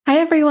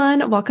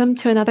everyone. Welcome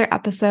to another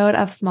episode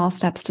of Small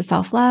Steps to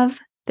Self-Love.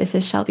 This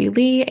is Shelby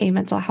Lee, a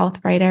mental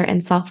health writer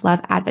and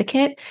self-love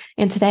advocate.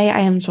 And today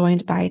I am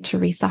joined by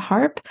Teresa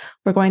Harp.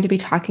 We're going to be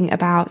talking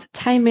about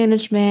time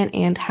management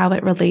and how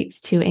it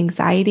relates to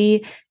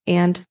anxiety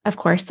and, of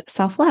course,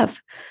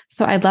 self-love.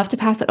 So I'd love to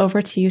pass it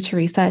over to you,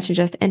 Teresa, to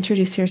just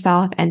introduce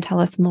yourself and tell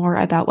us more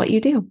about what you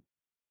do.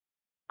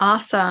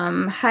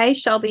 Awesome. Hi,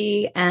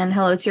 Shelby, and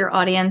hello to your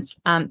audience.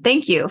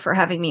 Thank you for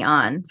having me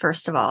on.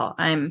 First of all,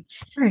 I'm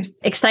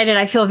excited.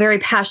 I feel very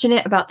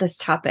passionate about this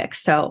topic,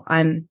 so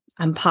I'm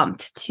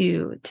pumped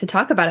to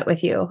talk about it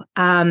with you.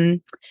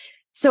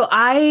 So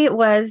I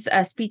was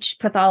a speech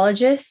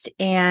pathologist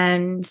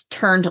and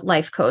turned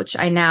life coach.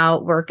 I now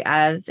work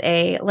as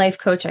a life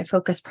coach. I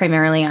focus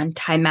primarily on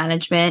time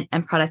management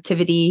and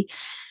productivity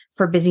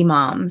for busy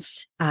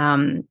moms.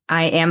 I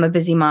am a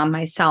busy mom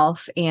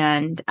myself.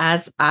 And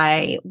as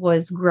I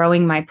was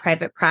growing my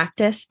private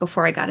practice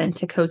before I got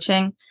into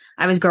coaching,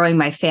 I was growing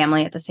my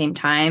family at the same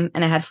time.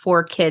 And I had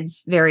 4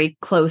 kids very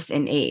close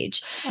in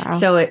age. Wow.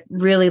 So it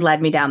really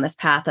led me down this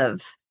path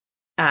of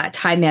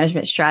time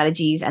management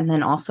strategies and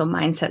then also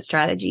mindset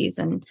strategies,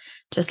 and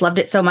just loved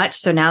it so much.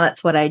 So now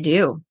that's what I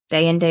do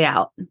day in, day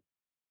out.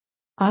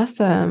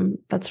 Awesome.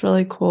 That's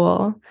really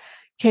cool.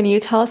 Can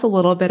you tell us a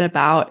little bit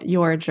about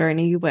your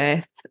journey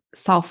with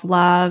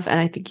self-love?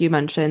 And I think you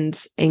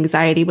mentioned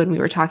anxiety when we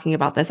were talking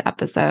about this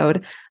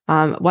episode,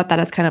 what that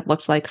has kind of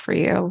looked like for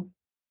you.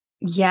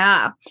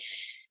 Yeah.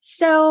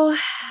 So,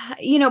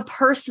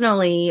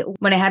 personally,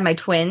 when I had my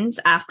twins,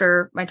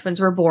 after my twins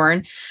were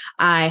born,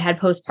 I had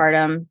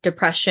postpartum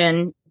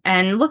depression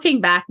and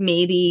looking back,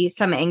 maybe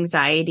some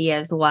anxiety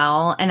as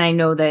well. And I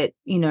know that,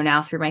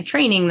 now through my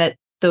training that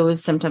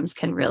those symptoms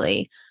can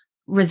really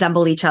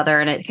resemble each other,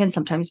 and it can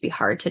sometimes be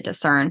hard to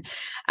discern.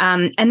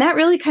 And that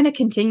really kind of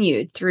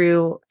continued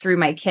through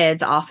my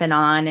kids off and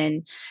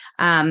on.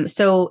 And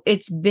so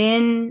it's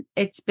been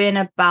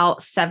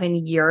about 7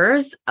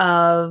 years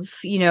of,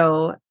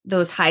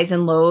 those highs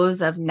and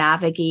lows of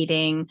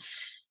navigating,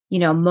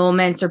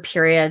 moments or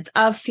periods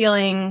of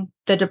feeling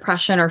the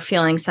depression or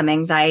feeling some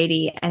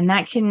anxiety. And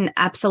that can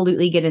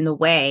absolutely get in the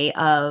way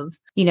of,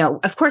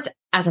 of course,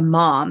 as a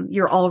mom,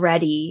 you're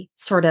already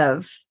sort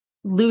of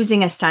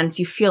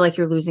you feel like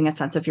you're losing a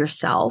sense of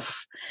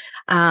yourself.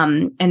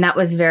 And that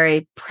was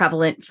very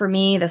prevalent for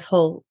me, this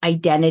whole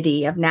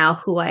identity of now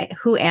who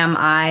am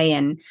I?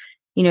 And,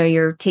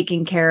 you're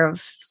taking care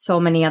of so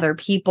many other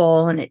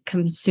people and it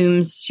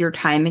consumes your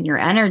time and your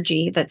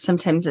energy that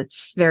sometimes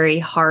it's very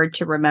hard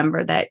to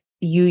remember that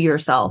you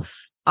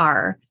yourself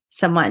are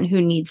someone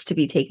who needs to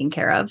be taken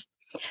care of.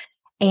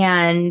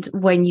 And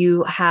when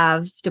you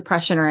have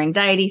depression or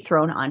anxiety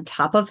thrown on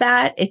top of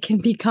that, it can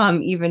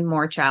become even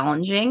more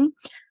challenging,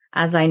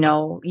 as I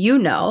know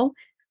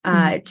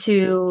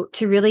to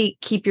really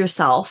keep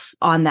yourself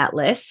on that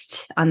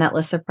list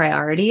of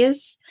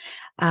priorities.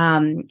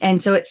 And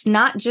so it's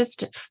not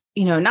just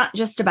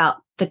about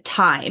the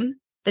time.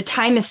 The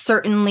time is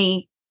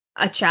certainly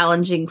a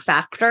challenging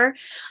factor,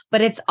 but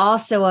it's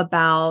also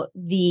about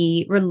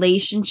the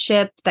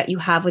relationship that you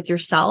have with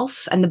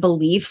yourself and the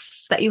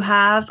beliefs that you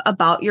have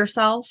about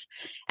yourself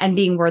and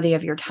being worthy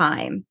of your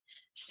time.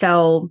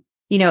 So,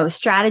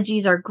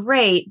 strategies are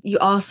great. You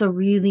also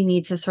really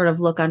need to sort of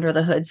look under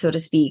the hood, so to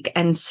speak,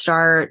 and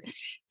start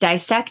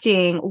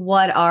dissecting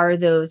what are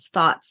those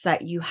thoughts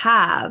that you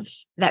have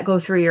that go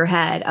through your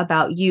head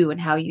about you and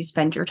how you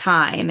spend your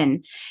time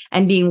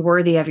and being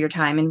worthy of your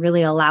time and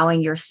really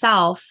allowing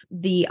yourself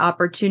the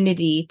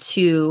opportunity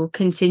to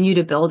continue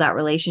to build that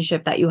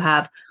relationship that you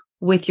have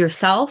with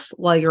yourself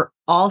while you're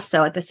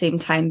also at the same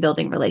time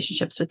building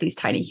relationships with these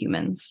tiny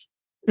humans.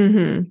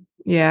 Mm-hmm.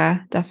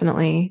 Yeah,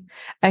 definitely.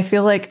 I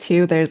feel like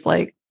too, there's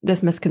like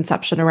this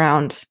misconception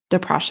around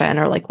depression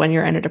or like when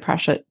you're in a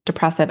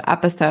depressive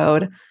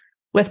episode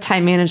with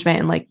time management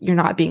and like you're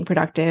not being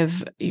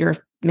productive, you're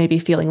maybe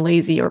feeling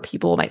lazy or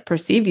people might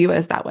perceive you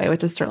as that way,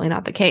 which is certainly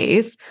not the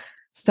case.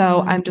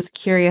 So I'm just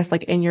curious,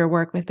 like in your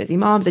work with busy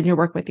moms and your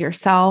work with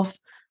yourself,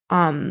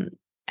 how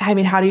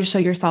do you show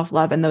yourself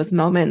love in those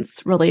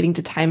moments relating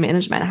to time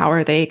management? How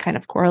are they kind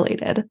of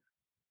correlated?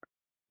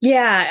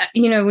 Yeah.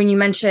 When you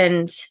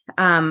mentioned,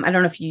 I don't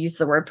know if you use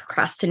the word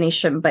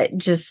procrastination, but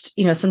just,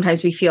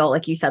 sometimes we feel,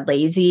 like you said,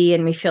 lazy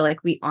and we feel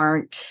like we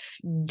aren't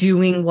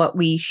doing what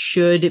we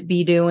should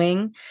be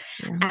doing.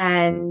 Yeah.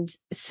 And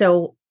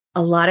so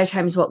a lot of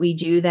times what we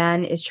do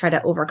then is try to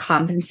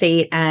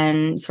overcompensate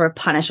and sort of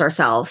punish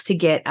ourselves to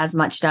get as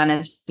much done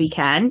as we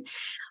can.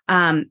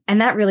 And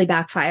that really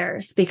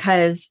backfires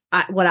because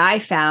what I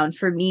found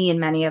for me and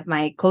many of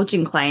my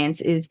coaching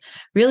clients is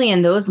really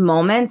in those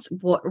moments,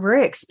 what we're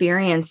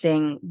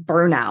experiencing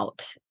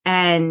burnout.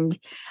 And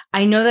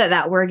I know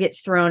that word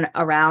gets thrown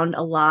around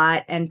a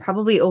lot and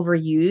probably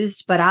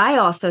overused, but I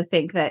also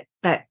think that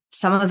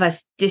some of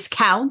us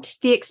discount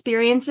the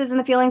experiences and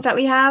the feelings that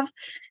we have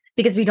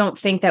because we don't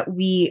think that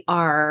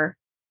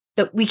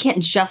that we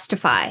can't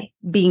justify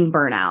being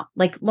burnout.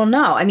 Like, well,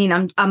 no, I mean,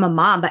 I'm a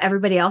mom, but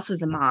everybody else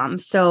is a mom.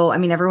 So, I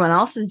mean, everyone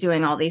else is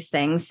doing all these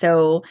things.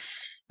 So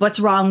what's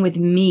wrong with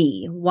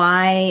me?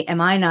 Why am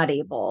I not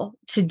able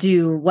to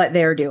do what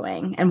they're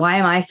doing? And why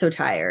am I so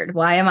tired?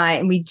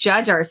 And we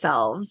judge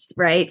ourselves,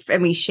 right?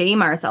 And we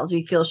shame ourselves.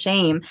 We feel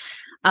shame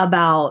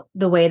about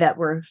the way that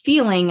we're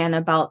feeling and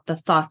about the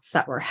thoughts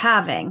that we're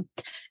having.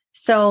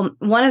 So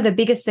one of the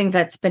biggest things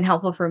that's been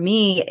helpful for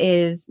me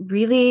is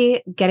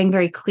really getting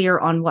very clear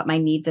on what my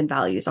needs and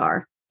values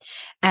are.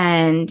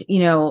 And,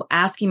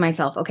 asking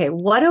myself, okay,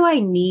 what do I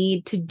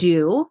need to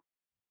do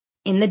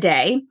in the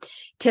day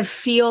to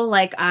feel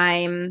like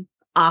I'm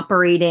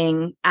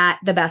operating at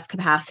the best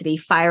capacity,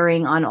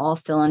 firing on all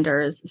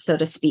cylinders, so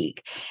to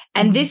speak.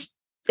 And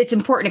it's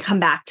important to come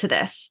back to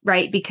this,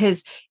 right?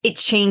 Because it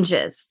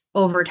changes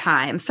over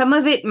time. Some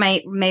of it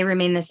may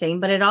remain the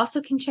same, but it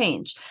also can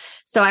change.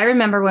 So I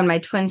remember when my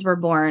twins were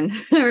born,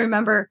 I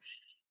remember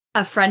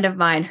a friend of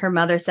mine, her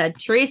mother said,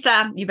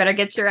 Teresa, you better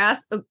get your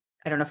ass. Oh,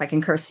 I don't know if I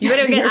can curse. You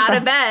better get out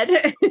of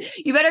bed.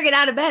 You better get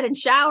out of bed and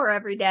shower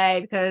every day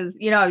because,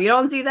 you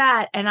don't do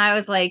that. And I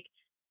was like,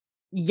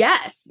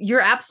 yes, you're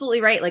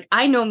absolutely right. Like,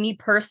 I know me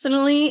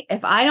personally,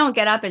 if I don't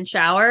get up and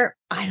shower,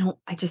 I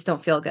just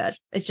don't feel good.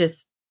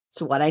 It's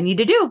what I need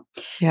to do.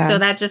 Yeah. So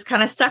that just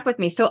kind of stuck with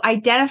me. So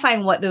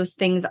identifying what those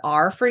things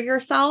are for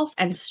yourself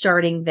and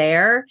starting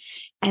there.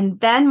 And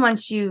then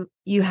once you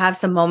have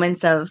some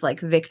moments of like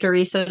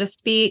victory, so to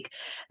speak,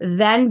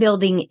 then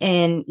building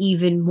in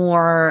even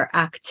more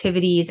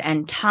activities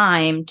and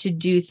time to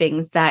do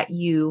things that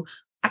you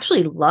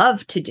actually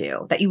love to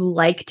do, that you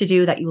like to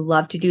do, that you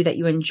love to do, that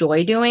you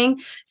enjoy doing.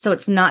 So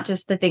it's not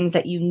just the things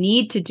that you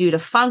need to do to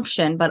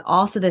function, but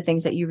also the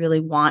things that you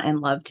really want and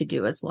love to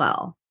do as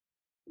well.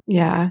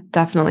 Yeah,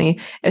 definitely.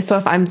 So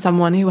if I'm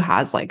someone who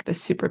has like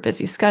this super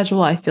busy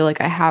schedule, I feel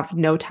like I have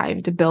no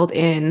time to build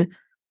in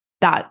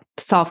that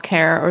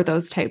self-care or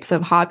those types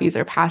of hobbies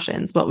or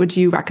passions. What would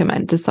you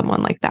recommend to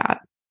someone like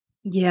that?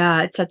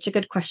 Yeah, it's such a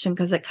good question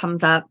because it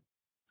comes up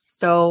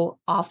so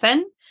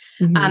often.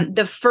 Mm-hmm.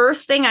 The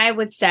first thing I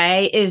would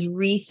say is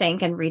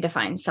rethink and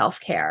redefine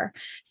self-care.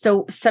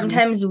 So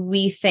sometimes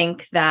we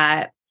think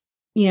that,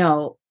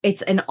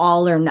 it's an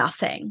all or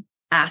nothing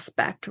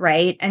aspect,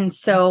 right? And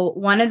so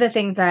one of the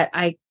things that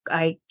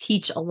I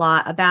teach a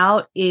lot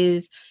about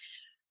is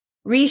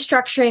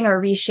restructuring or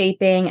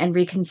reshaping and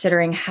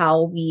reconsidering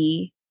how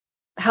we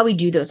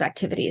do those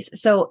activities.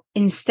 So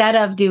instead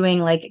of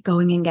doing like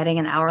going and getting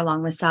an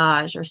hour-long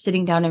massage or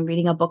sitting down and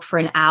reading a book for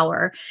an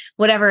hour,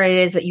 whatever it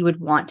is that you would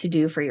want to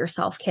do for your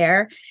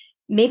self-care,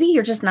 maybe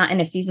you're just not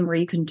in a season where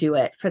you can do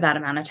it for that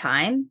amount of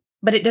time,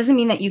 but it doesn't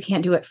mean that you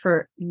can't do it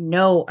for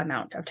no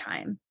amount of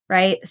time,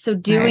 right? So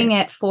doing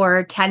it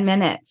for 10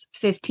 minutes,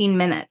 15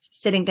 minutes,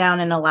 sitting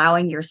down and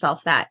allowing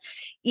yourself that.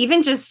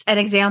 Even just an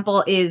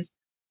example is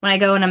when I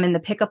go and I'm in the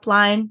pickup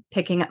line,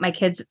 picking up my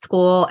kids at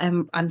school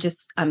and I'm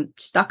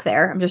stuck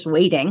there. I'm just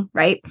waiting,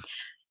 right?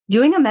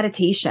 Doing a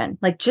meditation,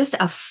 like just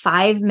a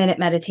 5-minute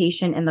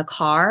meditation in the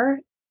car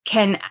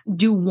can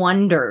do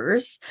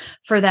wonders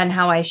for then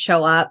how I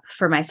show up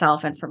for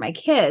myself and for my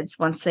kids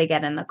once they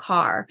get in the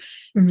car.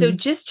 Mm-hmm. So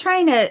just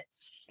trying to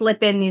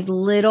slip in these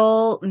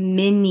little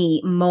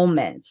mini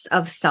moments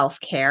of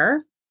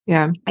self-care.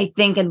 Yeah. I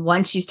think, and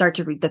once you start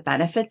to reap the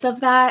benefits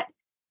of that,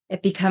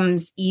 it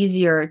becomes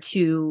easier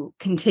to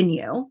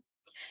continue.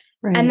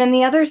 Right. And then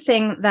the other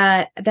thing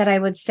that I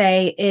would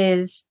say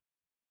is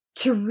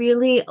to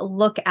really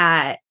look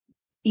at,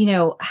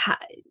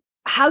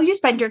 how you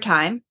spend your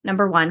time,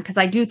 number one, because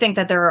I do think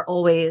that there are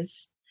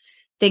always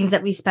things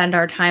that we spend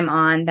our time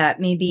on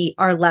that maybe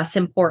are less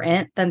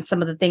important than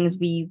some of the things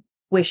we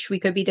wish we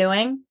could be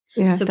doing.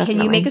 Yeah, so definitely.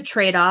 Can you make a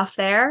trade-off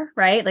there,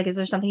 right? Like, is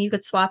there something you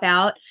could swap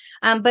out?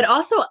 But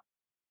also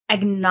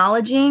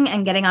acknowledging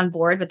and getting on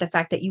board with the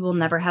fact that you will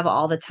never have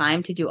all the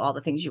time to do all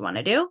the things you want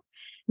to do.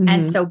 Mm-hmm.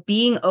 And so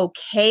being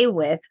okay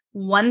with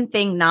one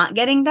thing not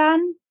getting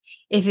done,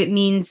 if it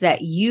means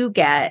that you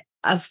get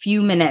a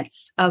few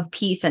minutes of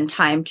peace and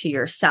time to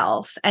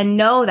yourself, and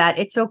know that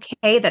it's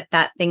okay that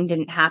that thing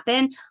didn't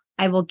happen.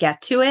 I will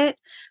get to it.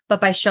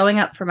 But by showing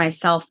up for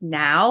myself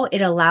now,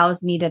 it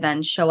allows me to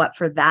then show up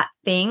for that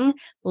thing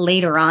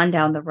later on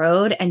down the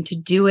road and to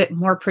do it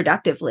more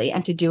productively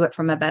and to do it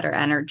from a better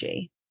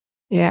energy.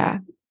 Yeah,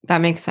 that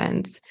makes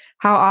sense.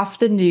 How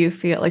often do you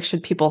feel like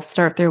should people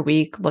start their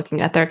week looking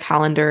at their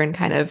calendar and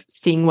kind of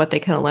seeing what they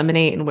can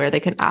eliminate and where they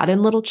can add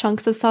in little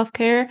chunks of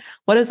self-care?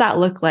 What does that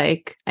look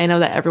like? I know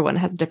that everyone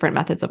has different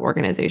methods of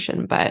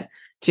organization, but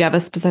do you have a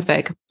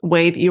specific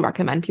way that you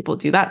recommend people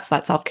do that so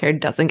that self-care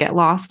doesn't get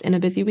lost in a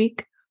busy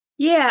week?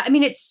 Yeah, I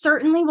mean, it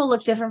certainly will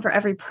look different for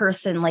every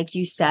person, like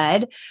you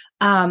said.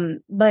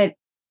 But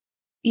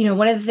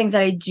one of the things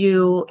that I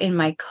do in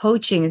my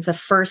coaching is I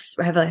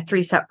have a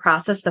 3-step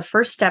process. The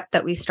first step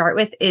that we start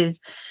with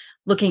is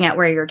looking at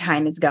where your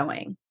time is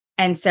going.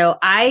 And so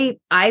I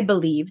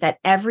believe that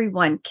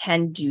everyone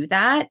can do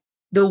that.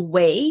 The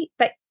way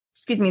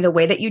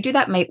that you do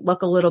that might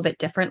look a little bit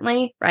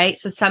differently, right?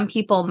 So some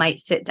people might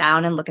sit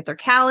down and look at their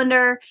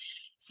calendar.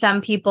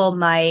 Some people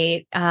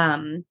might,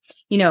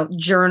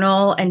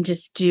 journal and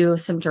just do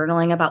some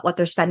journaling about what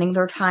they're spending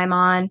their time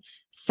on.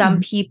 Some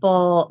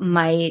people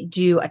might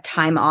do a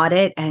time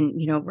audit and,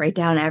 write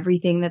down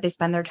everything that they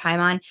spend their time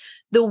on.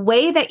 The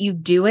way that you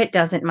do it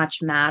doesn't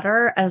much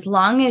matter as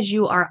long as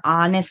you are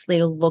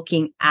honestly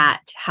looking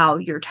at how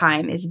your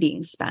time is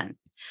being spent.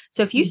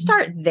 So if you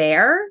start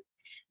there,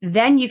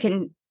 then you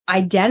can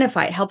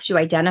it helps you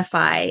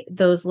identify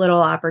those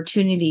little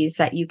opportunities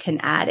that you can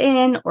add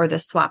in or the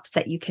swaps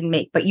that you can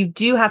make. But you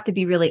do have to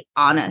be really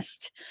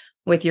honest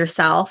with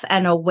yourself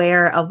and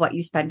aware of what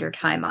you spend your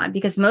time on,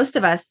 because most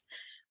of us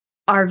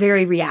are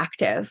very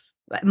reactive.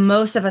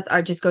 Most of us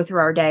are just go through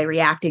our day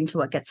reacting to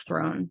what gets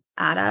thrown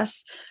at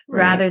us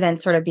rather than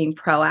sort of being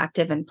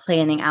proactive and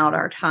planning out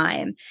our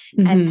time.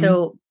 And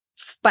so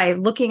by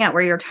looking at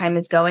where your time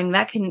is going,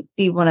 that can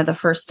be one of the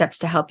first steps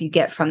to help you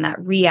get from that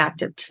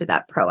reactive to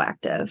that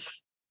proactive.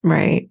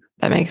 Right.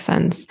 That makes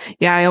sense.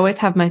 Yeah. I always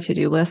have my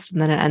to-do list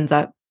and then it ends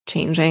up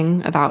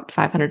changing about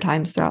 500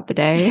 times throughout the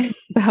day.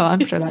 So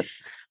I'm sure that's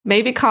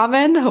maybe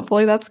common.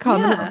 Hopefully that's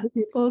common for other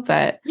people,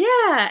 but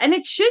yeah. And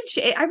it should,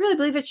 I really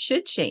believe it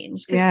should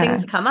change because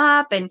things come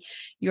up and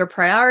your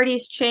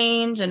priorities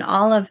change and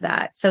all of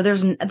that. So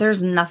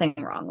there's nothing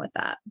wrong with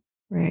that.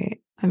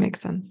 Right. That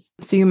makes sense.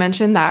 So you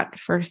mentioned that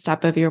first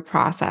step of your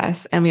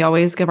process, and we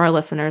always give our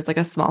listeners like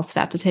a small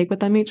step to take with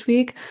them each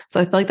week. So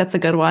I feel like that's a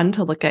good one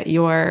to look at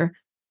your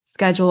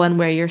schedule and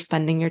where you're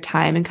spending your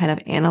time and kind of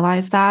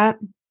analyze that.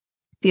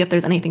 See if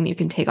there's anything you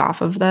can take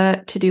off of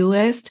the to-do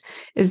list.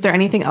 Is there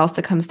anything else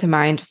that comes to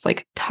mind, just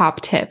like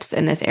top tips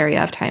in this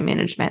area of time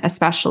management,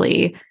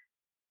 especially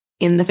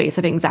in the face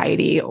of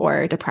anxiety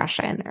or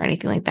depression or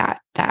anything like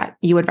that, that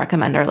you would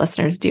recommend our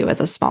listeners do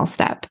as a small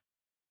step?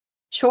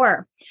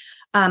 Sure.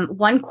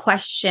 One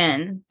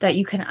question that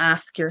you can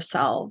ask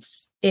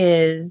yourselves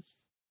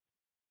is,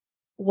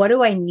 what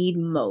do I need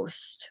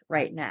most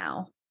right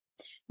now?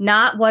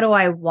 Not what do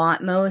I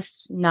want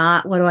most,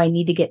 not what do I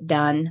need to get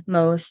done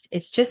most.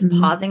 It's just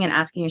pausing and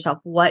asking yourself,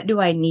 what do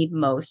I need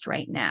most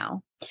right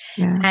now?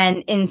 Yeah.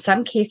 And in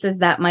some cases,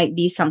 that might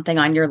be something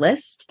on your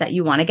list that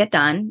you want to get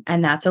done,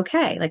 and that's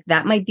okay. Like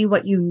that might be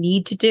what you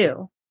need to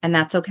do, and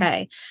that's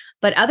okay.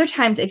 But other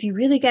times, if you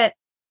really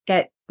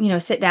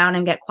sit down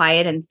and get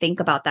quiet and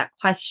think about that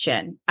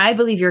question, I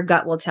believe your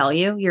gut will tell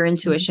you, your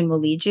intuition will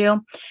lead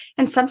you.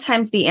 And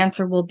sometimes the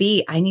answer will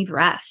be, I need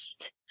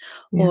rest,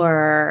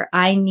 or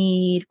I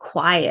need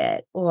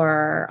quiet,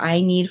 or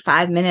I need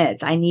 5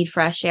 minutes, I need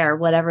fresh air,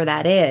 whatever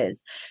that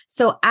is.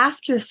 So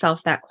ask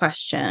yourself that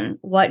question,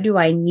 what do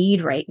I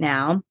need right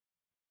now?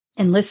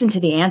 And listen to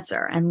the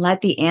answer and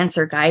let the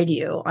answer guide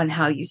you on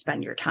how you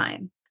spend your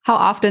time. How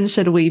often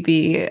should we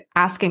be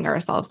asking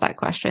ourselves that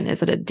question?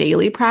 Is it a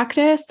daily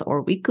practice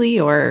or weekly,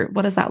 or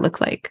what does that look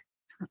like?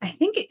 I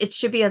think it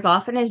should be as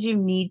often as you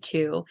need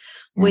to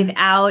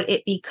without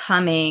it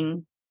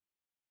becoming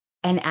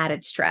an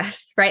added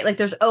stress, right? Like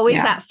there's always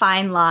that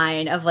fine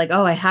line of like,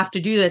 oh, I have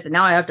to do this. And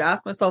now I have to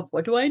ask myself,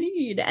 what do I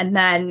need? And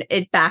then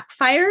it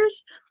backfires.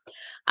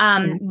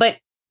 But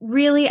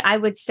really, I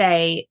would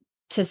say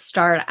to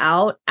start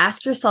out,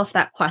 ask yourself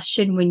that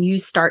question when you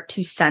start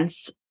to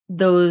sense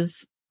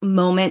those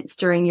moments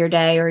during your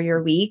day or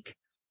your week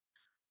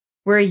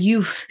where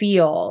you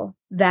feel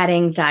that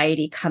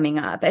anxiety coming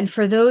up. And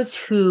for those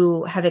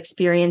who have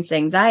experienced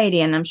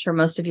anxiety, and I'm sure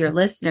most of your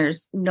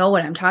listeners know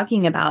what I'm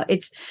talking about,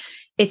 it's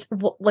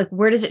like,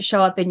 where does it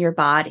show up in your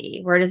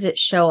body? Where does it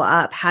show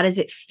up? How does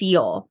it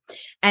feel?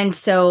 And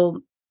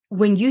so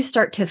when you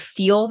start to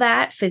feel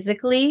that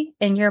physically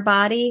in your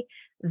body,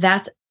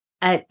 that's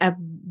a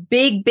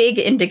big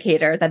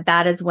indicator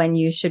that is when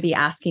you should be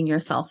asking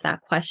yourself that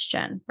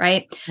question,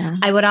 right? Yeah.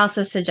 I would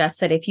also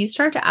suggest that if you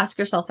start to ask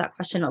yourself that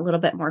question a little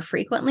bit more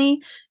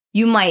frequently,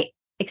 you might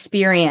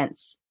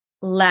experience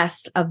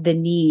less of the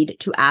need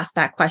to ask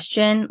that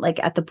question,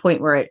 like at the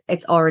point where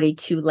it's already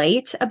too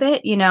late a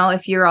bit.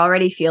 If you're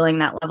already feeling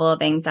that level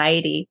of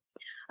anxiety,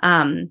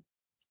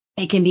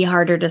 it can be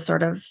harder to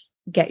sort of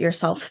get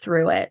yourself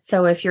through it.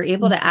 So if you're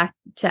able to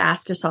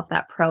ask yourself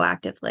that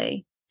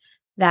proactively,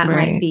 that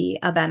might be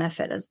a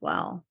benefit as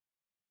well.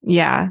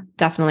 Yeah,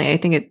 definitely. I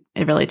think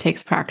it really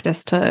takes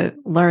practice to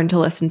learn to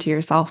listen to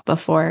yourself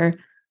before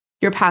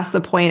you're past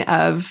the point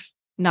of,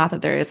 not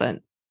that there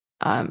isn't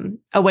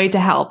a way to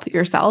help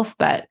yourself,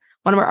 but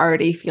when we're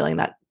already feeling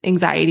that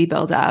anxiety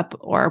build up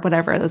or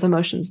whatever those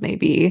emotions may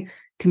be,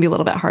 can be a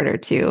little bit harder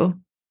to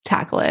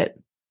tackle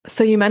it.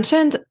 So you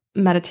mentioned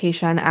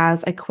meditation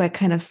as a quick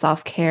kind of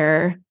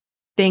self-care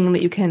thing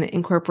that you can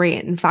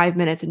incorporate in 5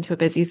 minutes into a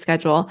busy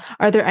schedule.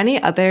 Are there any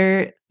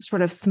other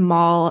sort of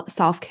small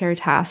self-care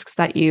tasks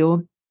that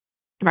you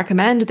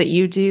recommend that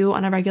you do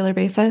on a regular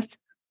basis?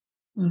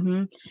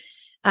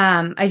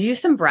 I do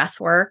some breath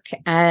work,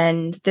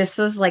 and this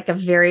was like a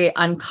very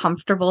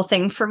uncomfortable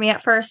thing for me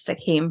at first. I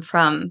came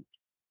from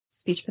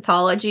speech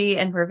pathology,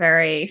 and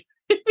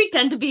we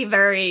tend to be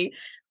very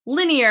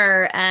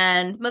linear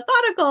and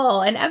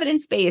methodical and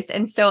evidence-based.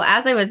 And so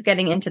as I was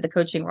getting into the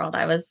coaching world,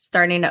 I was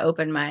starting to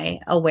open my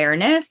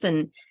awareness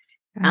and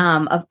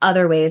of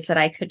other ways that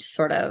I could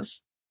sort of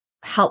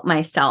help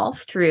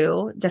myself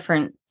through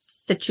different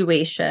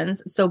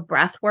situations. So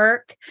breath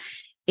work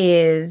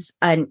is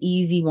an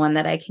easy one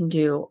that I can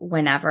do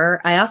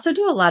whenever. I also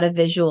do a lot of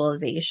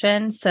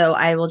visualization. So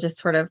I will just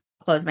sort of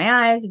close my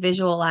eyes,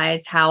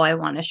 visualize how I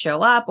want to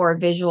show up, or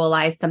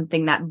visualize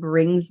something that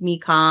brings me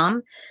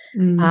calm.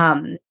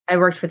 I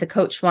worked with a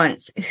coach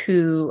once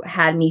who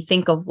had me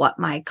think of what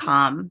my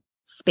calm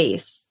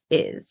space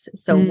is.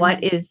 So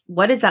what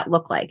does that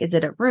look like? Is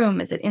it a room?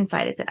 Is it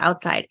inside? Is it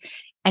outside?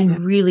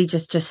 And really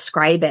just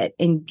describe it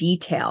in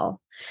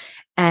detail.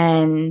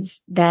 And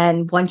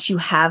then once you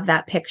have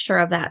that picture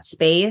of that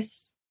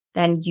space,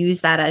 then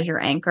use that as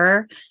your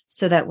anchor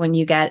so that when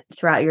you get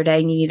throughout your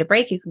day and you need a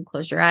break, you can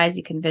close your eyes,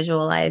 you can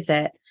visualize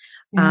it.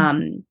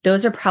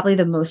 Those are probably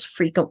the most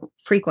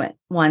frequent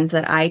ones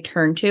that I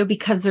turn to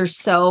because they're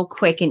so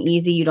quick and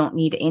easy. You don't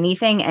need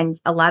anything. And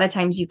a lot of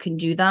times you can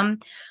do them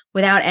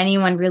without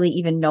anyone really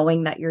even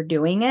knowing that you're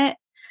doing it.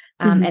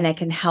 And it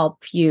can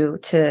help you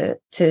to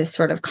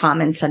sort of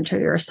calm and center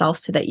yourself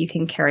so that you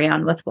can carry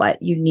on with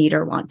what you need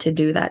or want to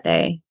do that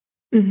day.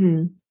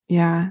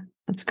 Yeah,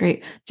 that's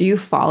great. Do you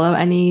follow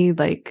any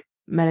like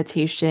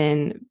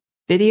meditation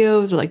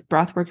videos or like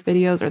breathwork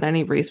videos? Are there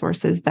any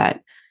resources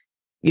that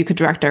you could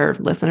direct our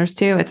listeners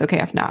to? It's okay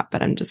if not,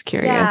 but I'm just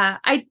curious. Yeah,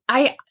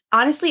 I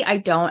honestly, I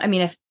don't. I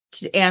mean, if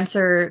to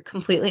answer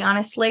completely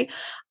honestly,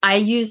 I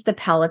use the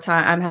Peloton.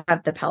 I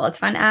have the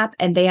Peloton app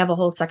and they have a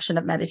whole section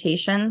of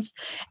meditations.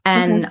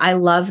 And I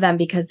love them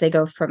because they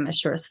go from as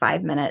short as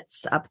 5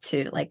 minutes up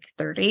to like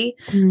 30.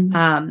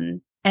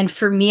 And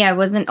for me, I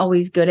wasn't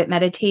always good at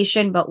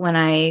meditation, but when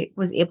I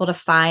was able to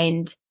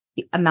find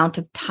the amount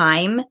of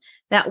time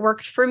that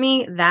worked for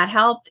me, that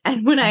helped.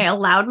 And when I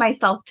allowed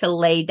myself to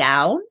lay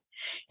down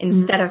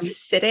instead of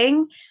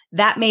sitting,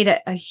 that made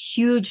a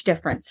huge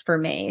difference for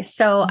me.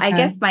 So I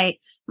guess my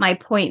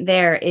point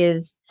there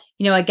is,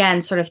 you know,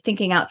 again, sort of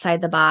thinking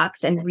outside the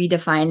box and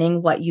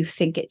redefining what you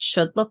think it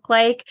should look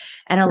like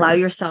and allow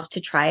yourself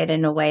to try it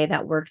in a way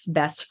that works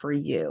best for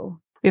you.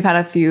 We've had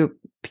a few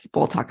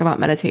people talk about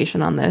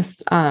meditation on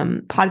this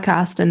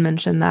podcast and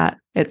mention that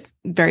it's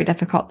very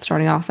difficult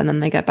starting off and then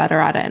they get better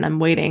at it. And I'm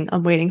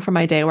waiting for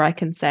my day where I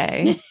can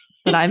say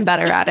that I'm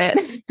better at it.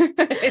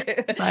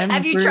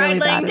 Have you tried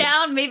laying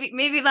down?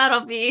 Maybe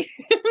that'll be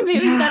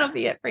that'll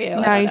be it for you.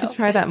 Yeah, I need to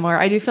try that more.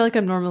 I do feel like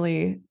I'm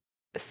normally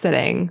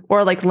sitting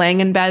or like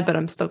laying in bed, but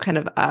I'm still kind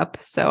of up.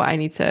 So I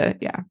need to,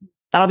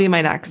 that'll be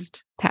my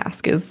next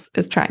task is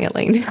trying it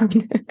laying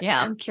down.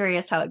 Yeah, I'm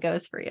curious how it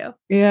goes for you.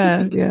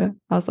 Yeah.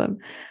 Awesome.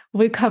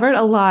 We covered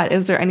a lot.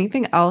 Is there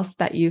anything else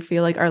that you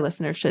feel like our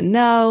listeners should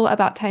know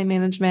about time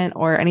management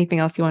or anything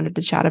else you wanted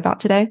to chat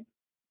about today?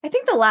 I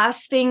think the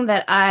last thing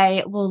that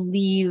I will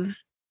leave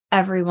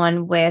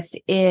everyone with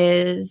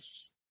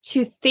is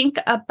to think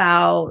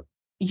about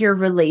your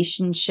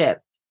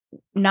relationship,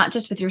 not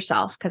just with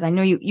yourself, because I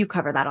know you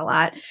cover that a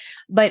lot,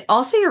 but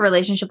also your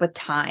relationship with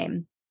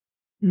time.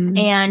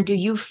 And do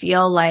you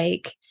feel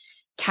like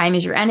time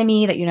is your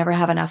enemy, that you never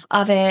have enough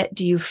of it?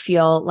 Do you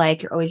feel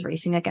like you're always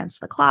racing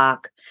against the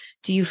clock?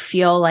 Do you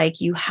feel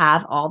like you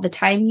have all the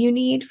time you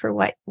need for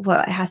what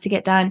has to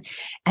get done?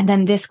 And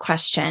then this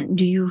question,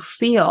 do you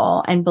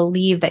feel and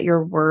believe that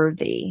you're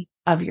worthy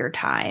of your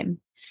time?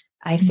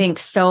 I think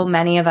so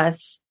many of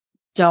us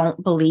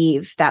don't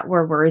believe that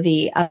we're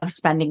worthy of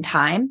spending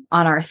time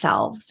on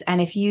ourselves.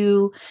 And if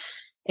you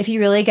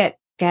really get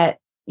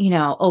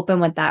open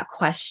with that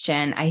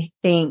question, I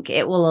think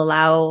it will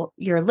allow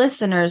your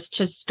listeners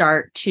to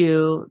start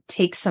to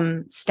take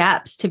some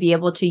steps to be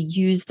able to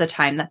use the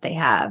time that they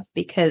have,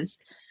 because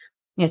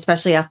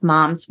especially us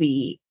moms,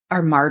 we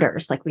are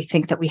martyrs. Like we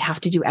think that we have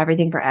to do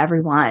everything for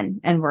everyone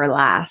and we're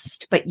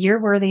last, but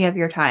you're worthy of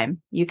your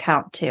time. You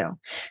count too.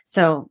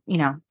 So,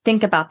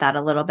 think about that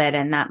a little bit,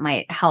 and that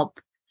might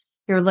help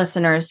your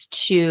listeners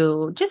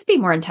to just be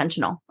more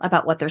intentional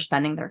about what they're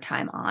spending their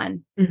time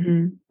on.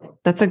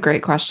 That's a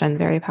great question.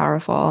 Very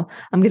powerful.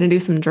 I'm going to do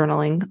some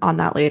journaling on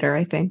that later,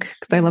 I think,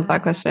 because I love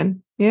that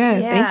question. Yeah,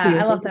 thank you.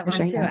 I love that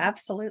one too.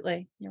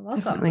 Absolutely. You're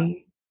welcome.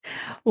 Definitely.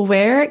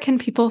 Where can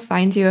people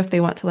find you if they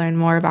want to learn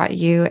more about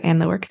you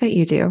and the work that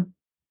you do?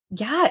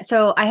 Yeah.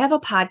 So I have a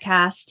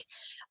podcast.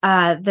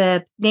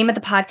 The name of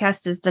the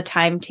podcast is the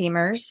Time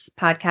Tamers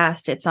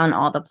Podcast. It's on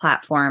all the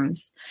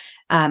platforms.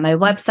 My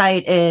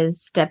website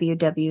is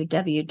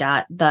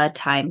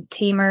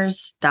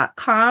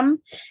www.thetimetamers.com.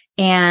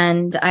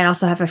 And I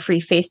also have a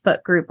free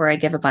Facebook group where I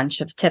give a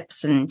bunch of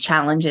tips and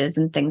challenges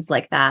and things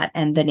like that.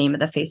 And the name of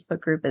the Facebook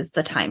group is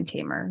The Time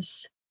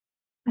Tamers.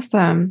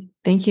 Awesome.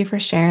 Thank you for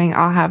sharing.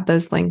 I'll have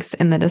those links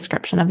in the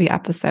description of the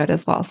episode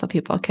as well, so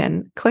people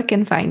can click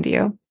and find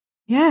you.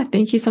 Yeah,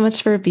 thank you so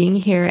much for being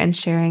here and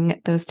sharing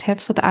those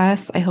tips with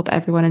us. I hope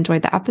everyone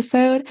enjoyed the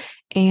episode.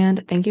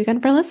 And thank you again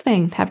for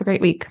listening. Have a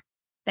great week.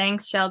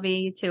 Thanks, Shelby.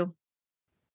 You too.